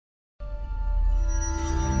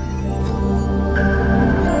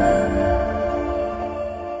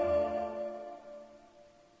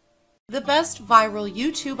The best viral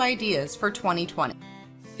YouTube ideas for 2020.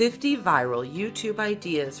 50 viral YouTube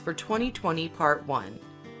ideas for 2020 Part 1.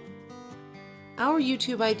 Our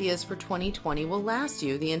YouTube ideas for 2020 will last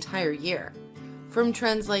you the entire year. From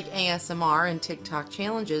trends like ASMR and TikTok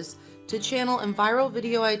challenges to channel and viral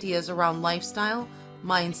video ideas around lifestyle,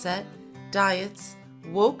 mindset, diets,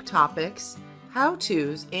 woke topics,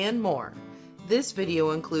 how-tos, and more. This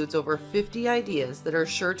video includes over 50 ideas that are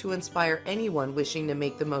sure to inspire anyone wishing to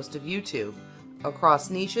make the most of YouTube, across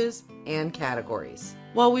niches and categories.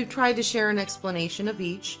 While we've tried to share an explanation of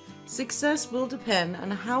each, success will depend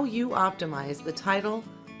on how you optimize the title,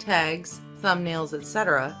 tags, thumbnails,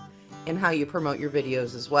 etc., and how you promote your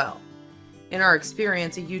videos as well. In our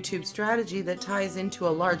experience, a YouTube strategy that ties into a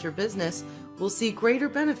larger business will see greater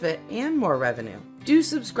benefit and more revenue. Do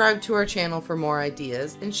subscribe to our channel for more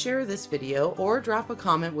ideas and share this video or drop a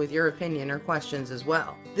comment with your opinion or questions as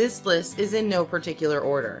well. This list is in no particular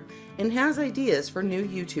order and has ideas for new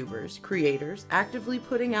YouTubers, creators, actively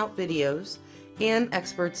putting out videos, and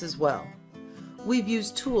experts as well. We've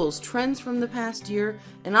used tools, trends from the past year,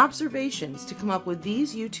 and observations to come up with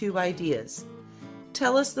these YouTube ideas.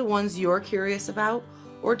 Tell us the ones you're curious about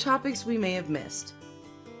or topics we may have missed.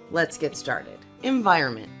 Let's get started.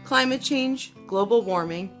 Environment. Climate change, global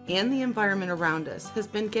warming, and the environment around us has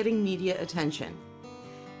been getting media attention.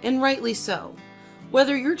 And rightly so.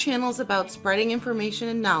 Whether your channel is about spreading information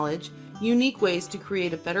and knowledge, unique ways to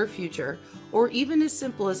create a better future, or even as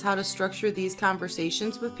simple as how to structure these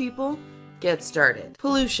conversations with people, get started.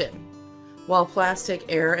 Pollution. While plastic,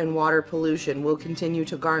 air, and water pollution will continue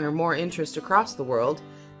to garner more interest across the world,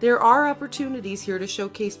 there are opportunities here to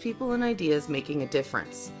showcase people and ideas making a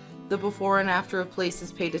difference, the before and after of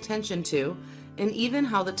places paid attention to, and even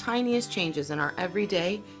how the tiniest changes in our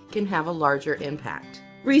everyday can have a larger impact.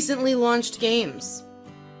 Recently launched games.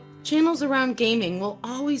 Channels around gaming will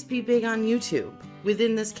always be big on YouTube.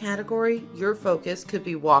 Within this category, your focus could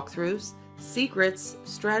be walkthroughs, secrets,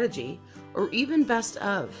 strategy, or even best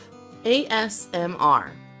of.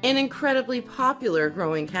 ASMR, an incredibly popular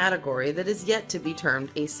growing category that is yet to be termed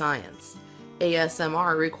a science.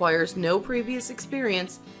 ASMR requires no previous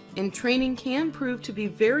experience, and training can prove to be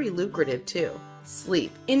very lucrative too.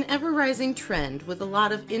 Sleep, an ever-rising trend with a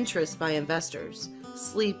lot of interest by investors.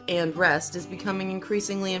 Sleep and rest is becoming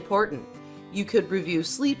increasingly important. You could review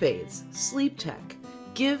sleep aids, sleep tech,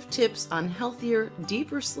 give tips on healthier,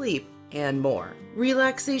 deeper sleep, and more.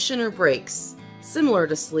 Relaxation or breaks. Similar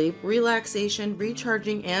to sleep, relaxation,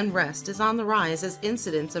 recharging, and rest is on the rise as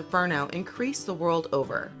incidents of burnout increase the world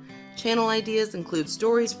over. Channel ideas include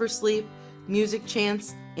stories for sleep, music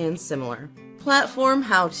chants, and similar. Platform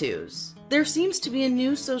how-tos. There seems to be a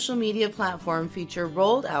new social media platform feature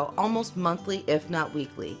rolled out almost monthly, if not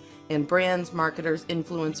weekly, and brands, marketers,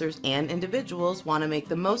 influencers, and individuals want to make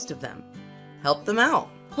the most of them. Help them out.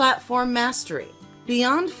 Platform mastery.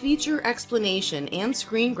 Beyond feature explanation and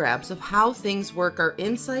screen grabs of how things work are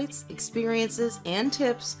insights, experiences, and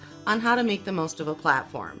tips on how to make the most of a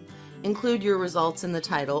platform. Include your results in the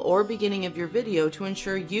title or beginning of your video to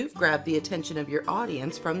ensure you've grabbed the attention of your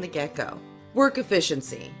audience from the get-go. Work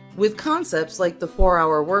efficiency. With concepts like the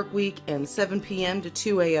 4-hour work week and 7 p.m. to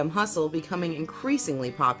 2 a.m. hustle becoming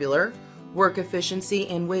increasingly popular, work efficiency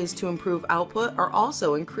and ways to improve output are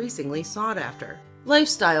also increasingly sought after.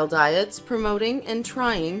 Lifestyle diets, promoting and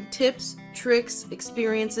trying tips, tricks,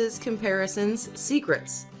 experiences, comparisons,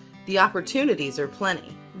 secrets. The opportunities are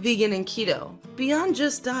plenty. Vegan and keto. Beyond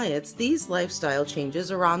just diets, these lifestyle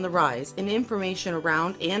changes are on the rise, and information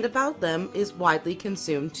around and about them is widely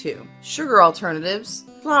consumed too. Sugar alternatives,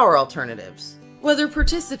 flour alternatives. Whether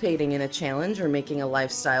participating in a challenge or making a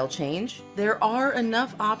lifestyle change, there are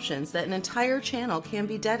enough options that an entire channel can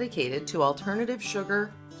be dedicated to alternative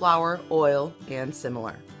sugar, flour, oil, and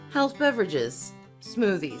similar. Health beverages.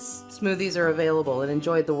 Smoothies. Smoothies are available and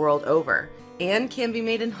enjoyed the world over, and can be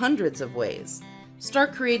made in hundreds of ways.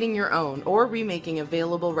 Start creating your own or remaking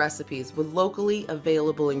available recipes with locally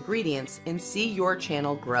available ingredients and see your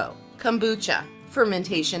channel grow. Kombucha.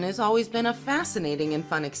 Fermentation has always been a fascinating and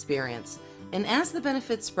fun experience, and as the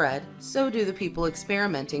benefits spread, so do the people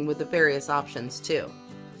experimenting with the various options too.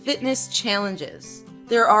 Fitness challenges.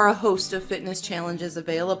 There are a host of fitness challenges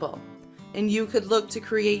available, and you could look to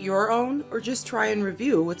create your own or just try and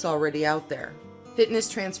review what's already out there. Fitness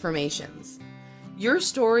transformations. Your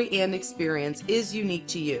story and experience is unique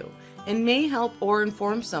to you and may help or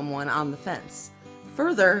inform someone on the fence.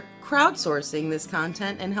 Further, crowdsourcing this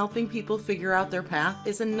content and helping people figure out their path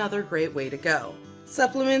is another great way to go.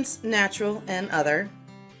 Supplements, natural and other.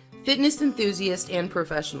 Fitness enthusiasts and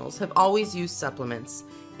professionals have always used supplements,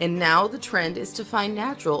 And now the trend is to find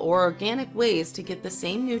natural or organic ways to get the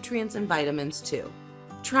same nutrients and vitamins too.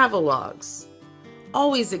 Travel logs.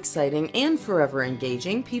 Always exciting and forever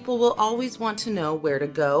engaging, people will always want to know where to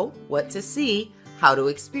go, what to see, how to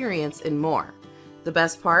experience, and more. The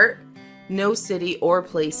best part? No city or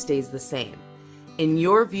place stays the same. And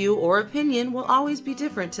your view or opinion will always be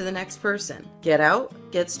different to the next person. Get out,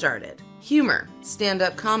 get started. Humor,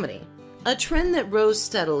 stand-up comedy. A trend that rose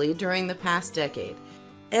steadily during the past decade,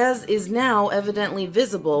 as is now evidently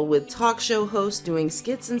visible with talk show hosts doing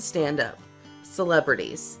skits and stand-up.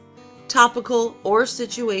 Celebrities. Topical or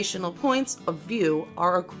situational points of view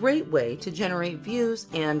are a great way to generate views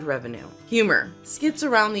and revenue. Humor, skits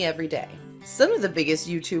around the everyday. Some of the biggest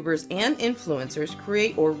YouTubers and influencers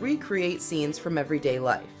create or recreate scenes from everyday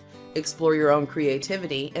life. Explore your own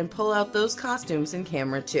creativity and pull out those costumes and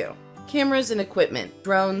camera too. Cameras and equipment,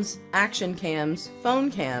 drones, action cams,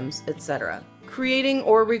 phone cams, etc. Creating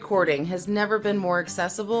or recording has never been more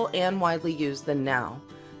accessible and widely used than now.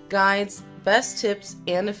 Guides, best tips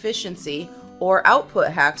and efficiency or output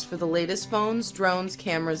hacks for the latest phones, drones,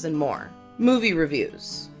 cameras, and more. Movie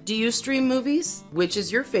reviews. Do you stream movies? Which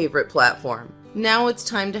is your favorite platform? Now it's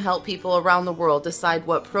time to help people around the world decide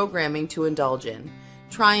what programming to indulge in.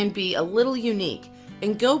 Try and be a little unique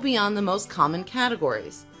and go beyond the most common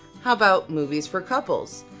categories. How about movies for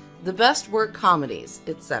couples, the best work comedies,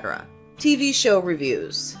 etc. TV show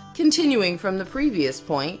reviews. Continuing from the previous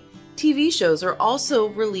point, TV shows are also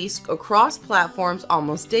released across platforms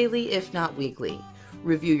almost daily, if not weekly.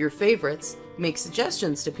 Review your favorites, make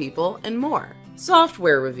suggestions to people, and more.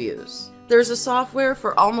 Software reviews. There's a software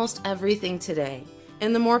for almost everything today,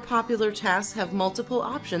 and the more popular tasks have multiple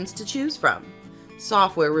options to choose from.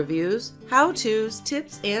 Software reviews, how-tos,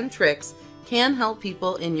 tips, and tricks can help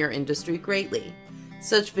people in your industry greatly.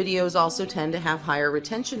 Such videos also tend to have higher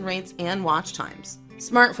retention rates and watch times.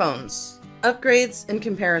 Smartphones. Upgrades and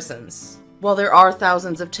comparisons. While there are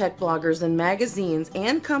thousands of tech bloggers and magazines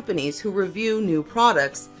and companies who review new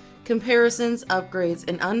products, comparisons, upgrades,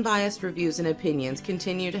 and unbiased reviews and opinions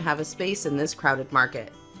continue to have a space in this crowded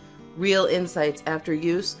market. Real insights after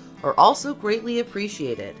use are also greatly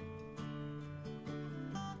appreciated.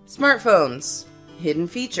 Smartphones. Hidden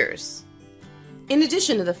features. In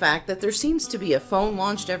addition to the fact that there seems to be a phone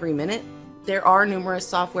launched every minute, there are numerous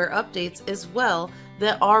software updates as well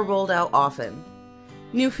that are rolled out often.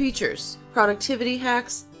 New features, productivity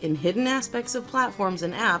hacks, and hidden aspects of platforms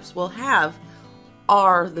and apps will have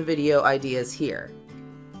are the video ideas here.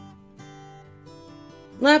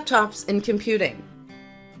 Laptops and computing.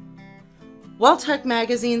 While tech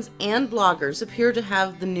magazines and bloggers appear to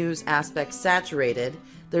have the news aspect saturated,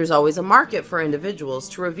 there's always a market for individuals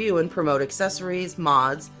to review and promote accessories,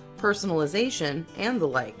 mods, personalization, and the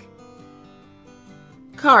like.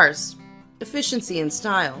 Cars. Efficiency and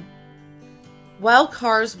style. While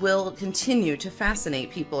cars will continue to fascinate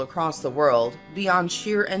people across the world, beyond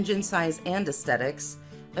sheer engine size and aesthetics,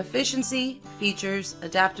 efficiency, features,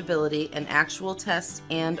 adaptability, and actual tests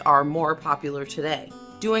are more popular today.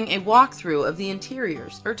 Doing a walkthrough of the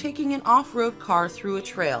interiors or taking an off-road car through a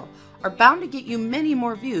trail are bound to get you many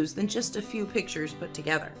more views than just a few pictures put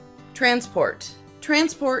together. Transport.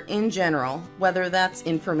 Transport in general, whether that's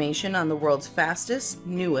information on the world's fastest,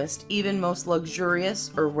 newest, even most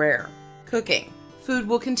luxurious or rare. Cooking. Food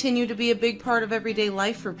will continue to be a big part of everyday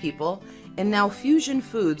life for people, and now fusion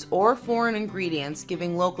foods or foreign ingredients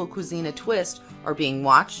giving local cuisine a twist are being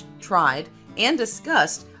watched, tried, and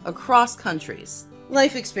discussed across countries.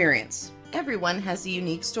 Life experience. Everyone has a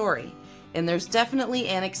unique story, and there's definitely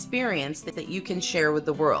an experience that you can share with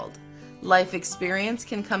the world. Life experience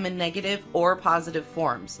can come in negative or positive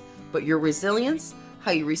forms, but your resilience,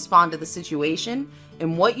 how you respond to the situation,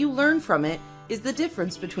 and what you learn from it is the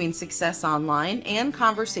difference between success online and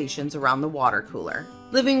conversations around the water cooler.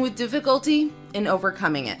 Living with difficulty and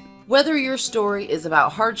overcoming it. Whether your story is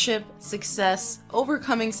about hardship, success,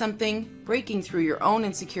 overcoming something, breaking through your own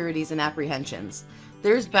insecurities and apprehensions,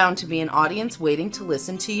 there's bound to be an audience waiting to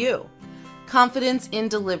listen to you. Confidence in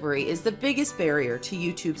delivery is the biggest barrier to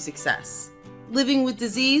YouTube success. Living with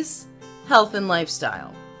disease, health, and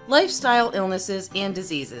lifestyle. Lifestyle illnesses and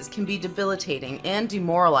diseases can be debilitating and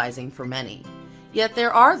demoralizing for many. Yet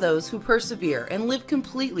there are those who persevere and live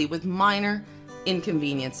completely with minor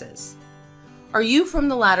inconveniences. Are you from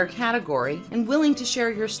the latter category and willing to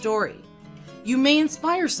share your story? You may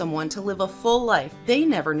inspire someone to live a full life they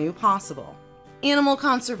never knew possible. Animal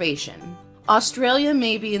conservation. Australia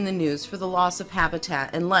may be in the news for the loss of habitat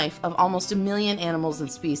and life of almost 1 million animals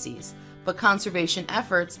and species, but conservation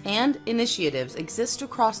efforts and initiatives exist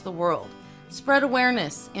across the world, Spread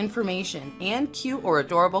awareness, information, and cute or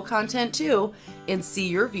adorable content too, and see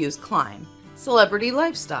your views climb. Celebrity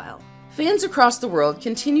lifestyle. Fans across the world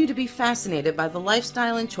continue to be fascinated by the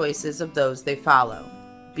lifestyle and choices of those they follow,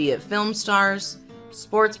 be it film stars,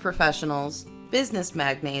 sports professionals, business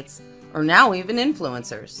magnates, or now even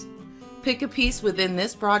influencers. Pick a piece within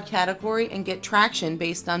this broad category and get traction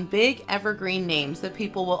based on big evergreen names that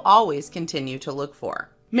people will always continue to look for.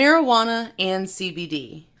 Marijuana and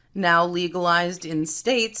CBD. Now legalized in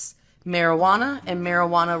states, marijuana and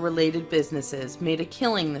marijuana-related businesses made a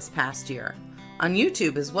killing this past year, on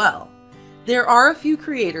YouTube as well. There are a few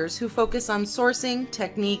creators who focus on sourcing,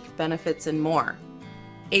 technique, benefits, and more.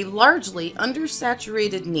 A largely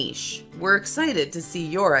undersaturated niche. We're excited to see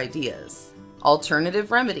your ideas.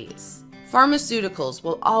 Alternative remedies. Pharmaceuticals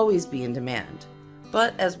will always be in demand,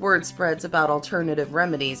 but as word spreads about alternative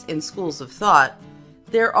remedies in schools of thought,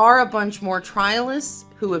 there are a bunch more trialists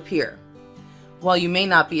who appear. While you may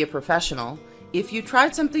not be a professional, if you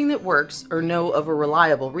tried something that works or know of a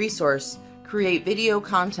reliable resource, create video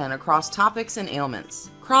content across topics and ailments.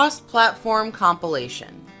 Cross-platform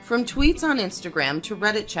compilation. From tweets on Instagram to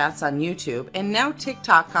Reddit chats on YouTube, and now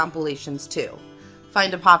TikTok compilations too.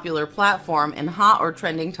 Find a popular platform and hot or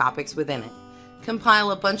trending topics within it.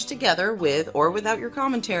 Compile a bunch together with or without your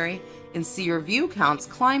commentary, and see your view counts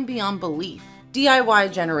climb beyond belief.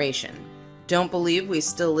 DIY generation. Don't believe we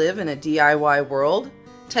still live in a DIY world?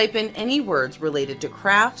 Type in any words related to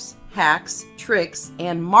crafts, hacks, tricks,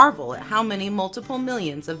 and marvel at how many multiple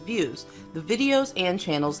millions of views the videos and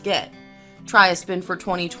channels get. Try a spin for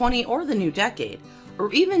 2020 or the new decade,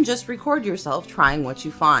 or even just record yourself trying what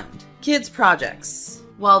you find. Kids projects.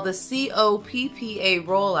 While the COPPA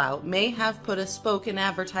rollout may have put a spoke in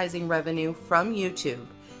advertising revenue from YouTube,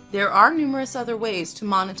 there are numerous other ways to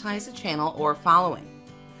monetize a channel or following.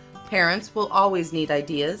 Parents will always need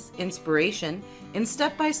ideas, inspiration, and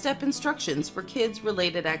step-by-step instructions for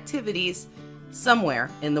kids-related activities somewhere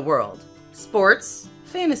in the world. Sports,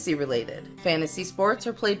 fantasy-related. Fantasy sports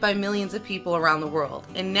are played by millions of people around the world,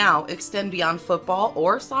 and now extend beyond football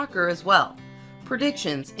or soccer as well.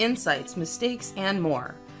 Predictions, insights, mistakes, and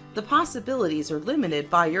more. The possibilities are limited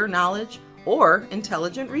by your knowledge or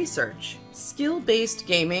intelligent research. Skill-based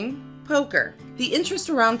gaming, poker. The interest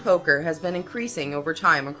around poker has been increasing over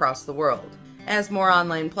time across the world. As more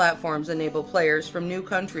online platforms enable players from new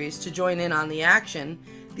countries to join in on the action,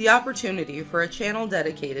 the opportunity for a channel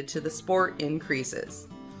dedicated to the sport increases.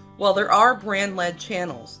 While there are brand-led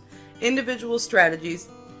channels, individual strategies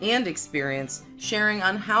and experience sharing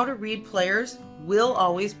on how to read players will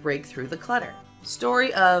always break through the clutter.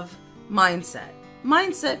 Story of mindset.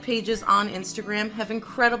 Mindset pages on Instagram have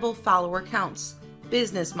incredible follower counts.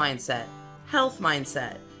 Business mindset, health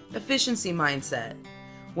mindset, efficiency mindset.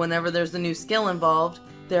 Whenever there's a new skill involved,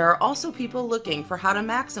 there are also people looking for how to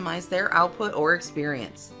maximize their output or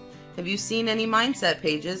experience. Have you seen any mindset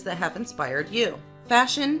pages that have inspired you?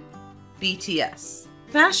 Fashion, BTS.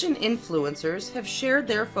 Fashion influencers have shared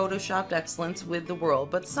their photoshopped excellence with the world,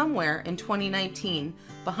 but somewhere in 2019,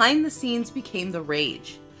 behind the scenes became the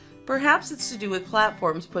rage. Perhaps it's to do with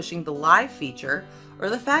platforms pushing the live feature, or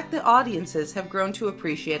the fact that audiences have grown to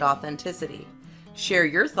appreciate authenticity. Share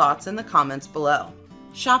your thoughts in the comments below.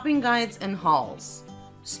 Shopping guides and hauls.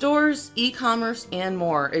 Stores, e-commerce, and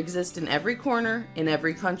more exist in every corner in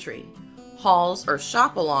every country. Hauls or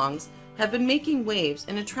shop-alongs have been making waves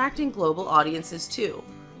and attracting global audiences too.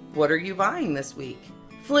 What are you buying this week?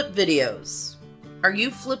 Flip videos. Are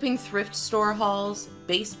you flipping thrift store hauls,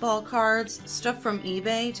 baseball cards, stuff from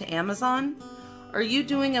eBay to Amazon? Are you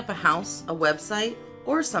doing up a house, a website,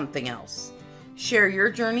 or something else? Share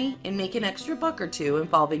your journey and make an extra buck or two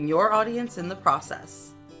involving your audience in the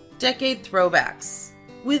process. Decade throwbacks.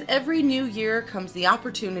 With every new year comes the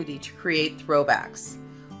opportunity to create throwbacks.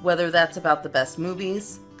 Whether that's about the best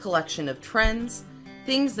movies, collection of trends,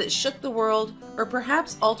 things that shook the world, or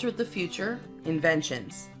perhaps altered the future,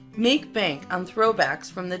 inventions. Make bank on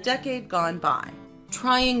throwbacks from the decade gone by.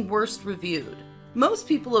 Trying worst reviewed. Most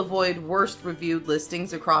people avoid worst reviewed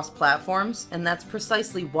listings across platforms, and that's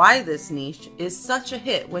precisely why this niche is such a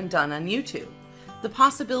hit when done on YouTube. The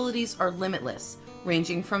possibilities are limitless,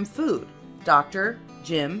 ranging from food, doctor,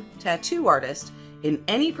 gym, tattoo artist, in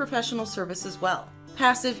any professional service as well.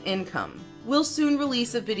 Passive income. We'll soon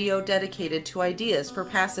release a video dedicated to ideas for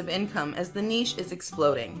passive income as the niche is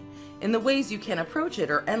exploding, and the ways you can approach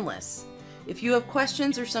it are endless. If you have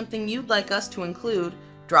questions or something you'd like us to include,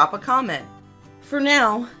 drop a comment. For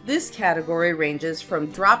now, this category ranges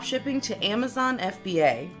from dropshipping to Amazon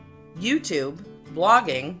FBA, YouTube,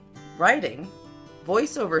 blogging, writing,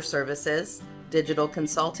 voiceover services, digital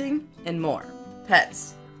consulting, and more.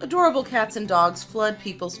 Pets. Adorable cats and dogs flood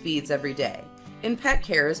people's feeds every day, and pet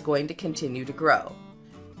care is going to continue to grow.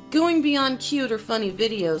 Going beyond cute or funny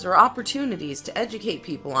videos are opportunities to educate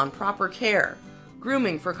people on proper care,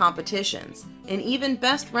 grooming for competitions, and even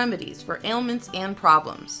best remedies for ailments and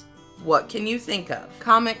problems. What can you think of?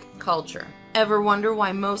 Comic culture. Ever wonder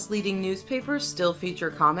why most leading newspapers still feature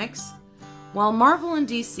comics? While Marvel and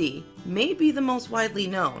DC may be the most widely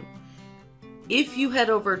known, if you head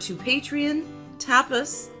over to Patreon,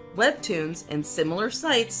 Tapas, Webtoons, and similar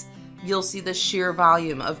sites, you'll see the sheer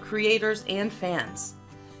volume of creators and fans.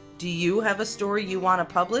 Do you have a story you want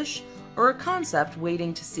to publish, or a concept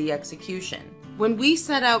waiting to see execution? When we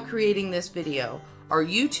set out creating this video, our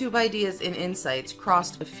YouTube ideas and insights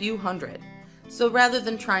crossed a few hundred. So rather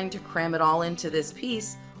than trying to cram it all into this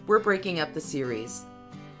piece, we're breaking up the series.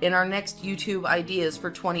 In our next YouTube Ideas for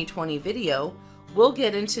 2020 video, we'll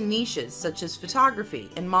get into niches such as photography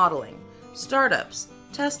and modeling, startups,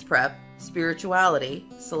 test prep, spirituality,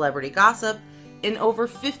 celebrity gossip, and over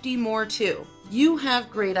 50 more too. You have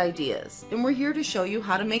great ideas, and we're here to show you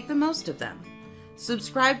how to make the most of them.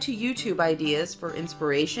 Subscribe to YouTube Ideas for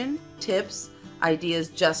inspiration, tips, ideas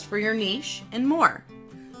just for your niche, and more.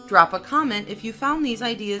 Drop a comment if you found these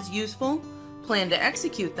ideas useful, plan to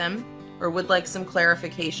execute them, or would like some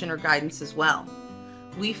clarification or guidance as well.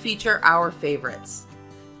 We feature our favorites.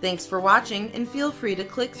 Thanks for watching, and feel free to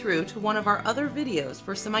click through to one of our other videos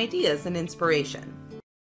for some ideas and inspiration.